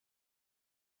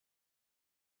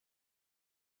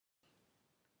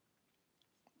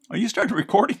Oh, you started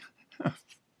recording?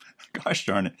 Gosh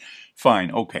darn it.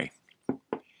 Fine, okay.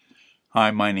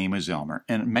 Hi, my name is Elmer,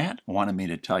 and Matt wanted me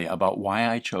to tell you about why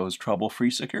I chose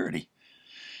trouble-free security.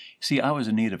 See, I was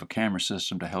in need of a camera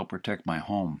system to help protect my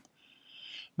home.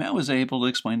 Matt was able to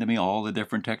explain to me all the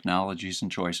different technologies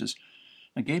and choices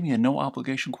and gave me a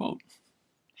no-obligation quote.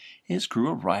 His crew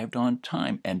arrived on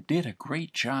time and did a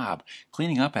great job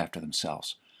cleaning up after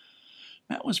themselves.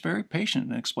 Matt was very patient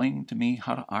in explaining to me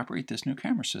how to operate this new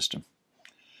camera system.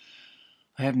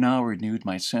 I have now renewed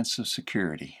my sense of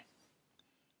security.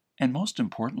 And most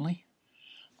importantly,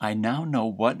 I now know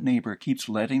what neighbor keeps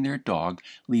letting their dog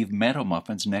leave meadow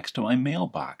muffins next to my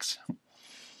mailbox.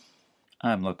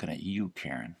 I'm looking at you,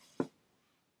 Karen.